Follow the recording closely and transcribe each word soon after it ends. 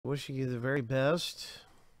Wishing you the very best.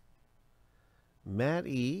 Matt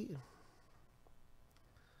E.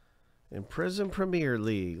 And Prizm Premier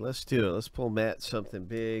League. Let's do it. Let's pull Matt something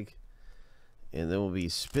big. And then we'll be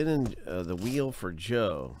spinning the wheel for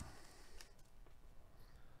Joe.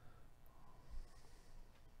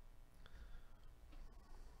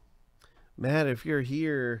 Matt, if you're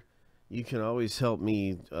here, you can always help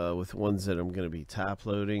me with ones that I'm going to be top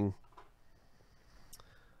loading.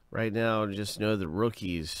 Right now, just know the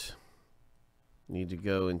rookies need to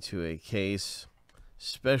go into a case,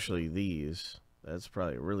 especially these. That's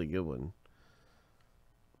probably a really good one.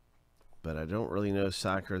 But I don't really know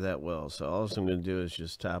soccer that well, so all I'm going to do is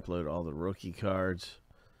just top load all the rookie cards.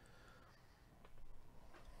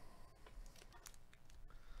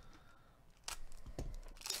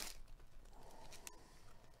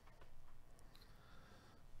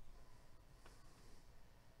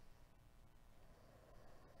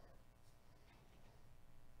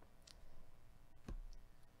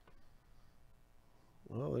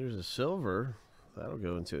 Well, there's a silver. That'll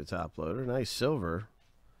go into a top loader. Nice silver.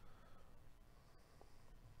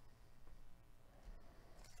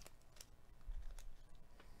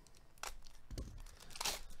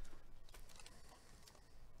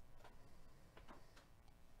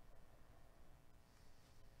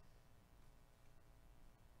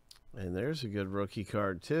 And there's a good rookie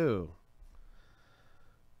card, too.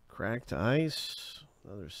 Cracked ice.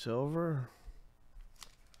 Another silver.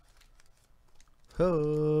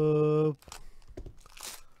 Hope.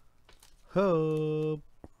 Hope.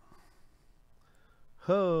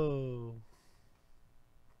 Hope.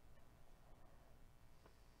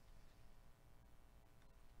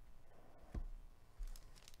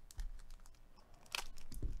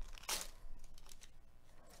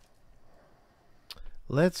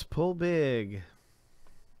 Let's pull big.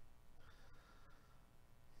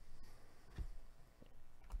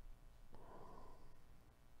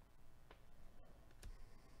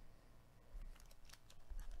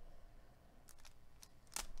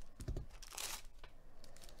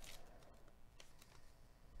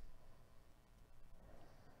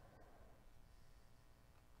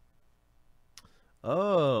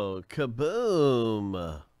 Oh,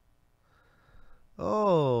 KABOOM.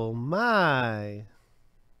 Oh, my.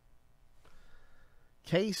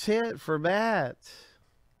 Case hit for Matt.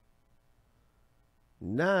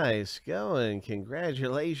 Nice going.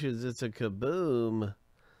 Congratulations. It's a KABOOM.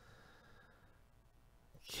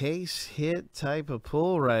 Case hit type of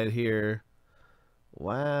pull right here.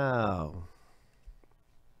 Wow.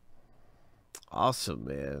 Awesome,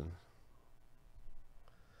 man.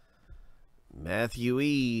 Matthew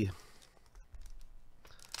E.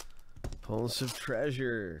 Pulling some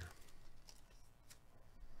treasure.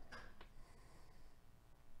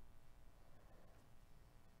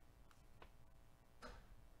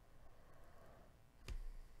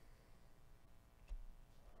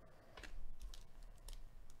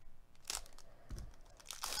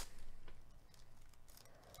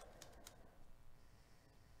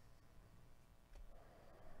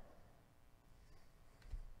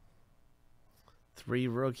 Three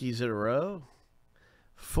rookies in a row.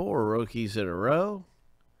 Four rookies in a row.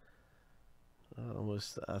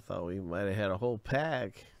 I thought we might have had a whole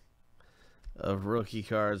pack of rookie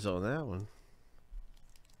cards on that one.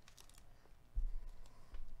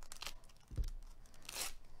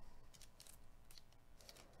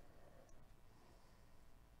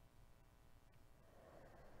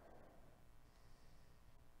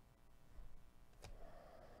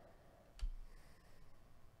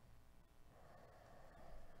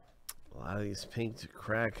 A lot of these pink to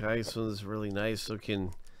crack ice ones, really nice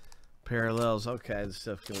looking parallels, all kinds of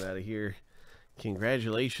stuff coming out of here.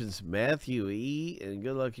 Congratulations, Matthew E, and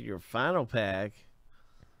good luck in your final pack.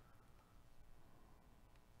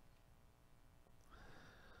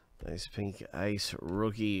 Nice pink ice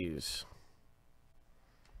rookies.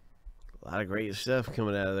 A lot of great stuff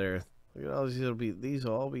coming out of there. Look at all these. These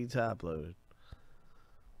will all be top loaded.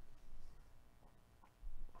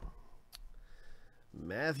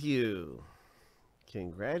 Matthew,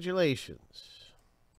 congratulations.